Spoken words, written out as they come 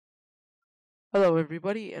Hello,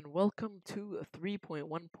 everybody, and welcome to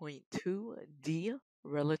 3.1.2D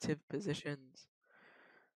relative positions.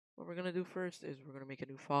 What we're going to do first is we're going to make a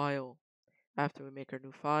new file. After we make our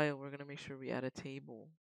new file, we're going to make sure we add a table.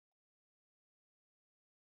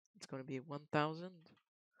 It's going to be 1000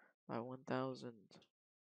 by 1000.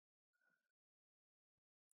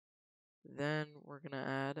 Then we're going to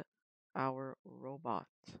add our robot.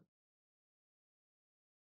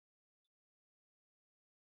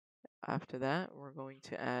 After that, we're going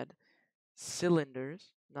to add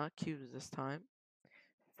cylinders, not cubes this time,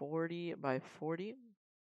 40 by 40.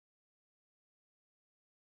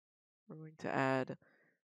 We're going to add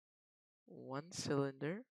one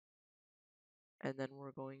cylinder, and then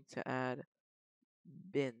we're going to add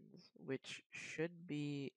bins, which should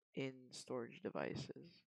be in storage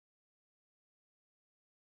devices.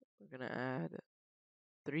 We're going to add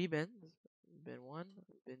 3 bins, bin 1,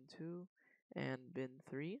 bin 2, and bin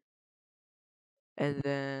 3. And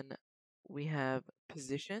then we have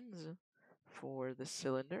positions for the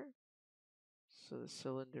cylinder. So the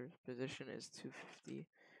cylinder's position is 250,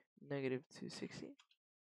 negative 260.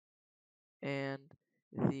 And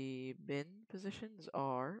the bin positions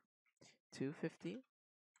are 250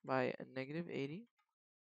 by a negative 80.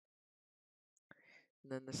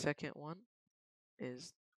 And then the second one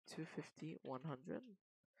is 250, 100.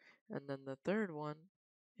 And then the third one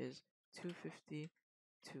is 250,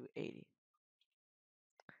 280.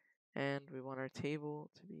 And we want our table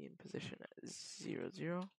to be in position at 0,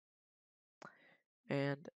 0.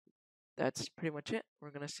 And that's pretty much it.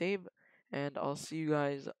 We're going to save, and I'll see you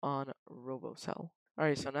guys on Robocell.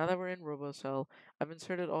 Alright, so now that we're in Robocell, I've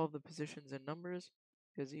inserted all of the positions and numbers,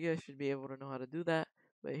 because you guys should be able to know how to do that.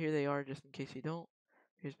 But here they are, just in case you don't.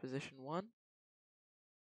 Here's position 1,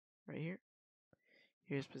 right here.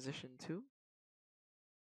 Here's position 2.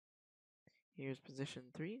 Here's position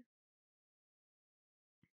 3.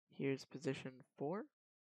 Here's position 4.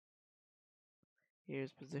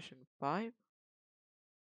 Here's position 5.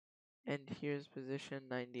 And here's position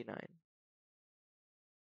 99.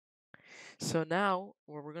 So now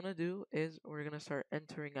what we're going to do is we're going to start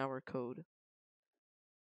entering our code.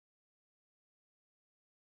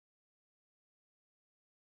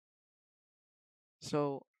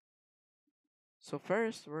 So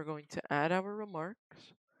first we're going to add our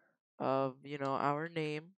remarks of, our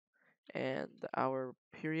name and our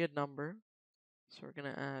period number. So we're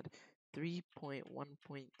going to add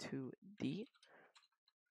 3.1.2D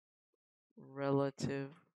relative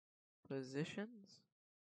positions.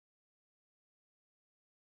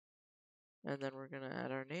 And then we're going to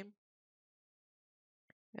add our name.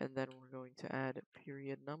 And then we're going to add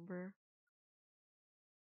period number.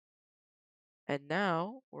 And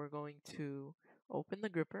now we're going to open the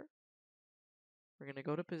gripper. We're going to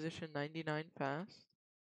go to position 99 fast.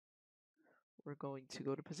 We're going to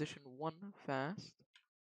go to position 1 fast.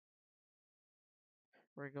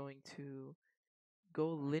 We're going to go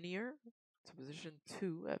linear to position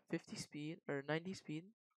 2 at 50 speed or 90 speed.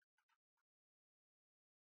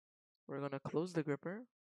 We're going to close the gripper.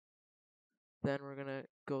 Then we're going to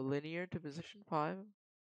go linear to position 5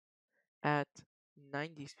 at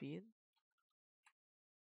 90 speed.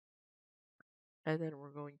 And then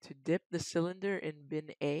we're going to dip the cylinder in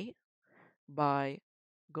bin A by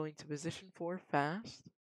going to position 4 fast.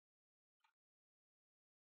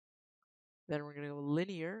 Then we're going to go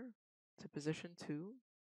linear to position 2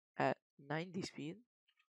 at 90 speed.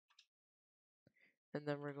 And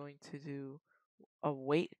then we're going to do a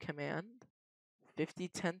wait command, 50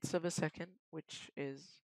 tenths of a second, which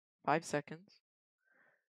is 5 seconds.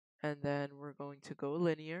 And then we're going to go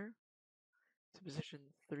linear to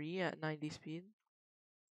position 3 at 90 speed.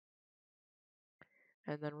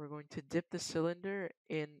 And then we're going to dip the cylinder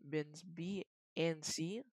in bins B and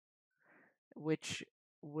C, which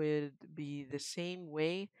would be the same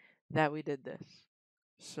way that we did this.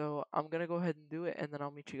 So I'm going to go ahead and do it, and then I'll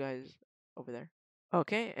meet you guys over there.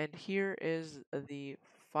 Okay, and here is the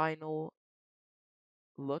final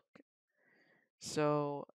look.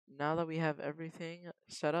 So now that we have everything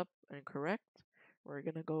set up and correct, we're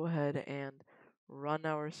going to go ahead and run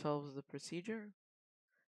ourselves the procedure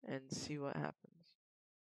and see what happens.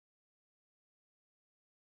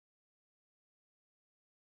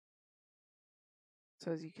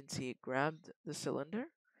 So as you can see, it grabbed the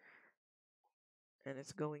cylinder and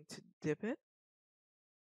it's going to dip it.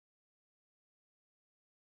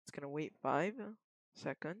 It's going to wait 5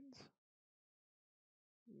 seconds.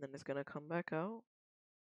 And then it's going to come back out.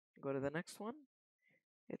 Go to the next one.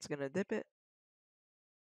 It's going to dip it.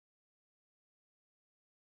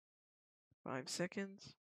 5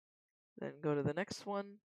 seconds. Then go to the next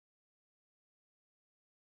one.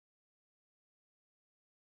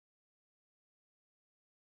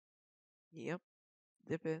 Yep.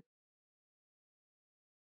 Dip it.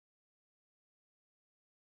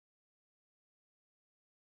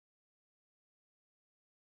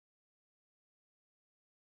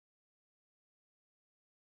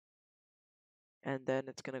 And then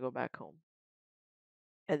it's going to go back home.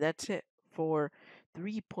 And that's it for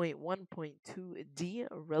 3.1.2D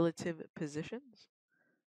relative positions.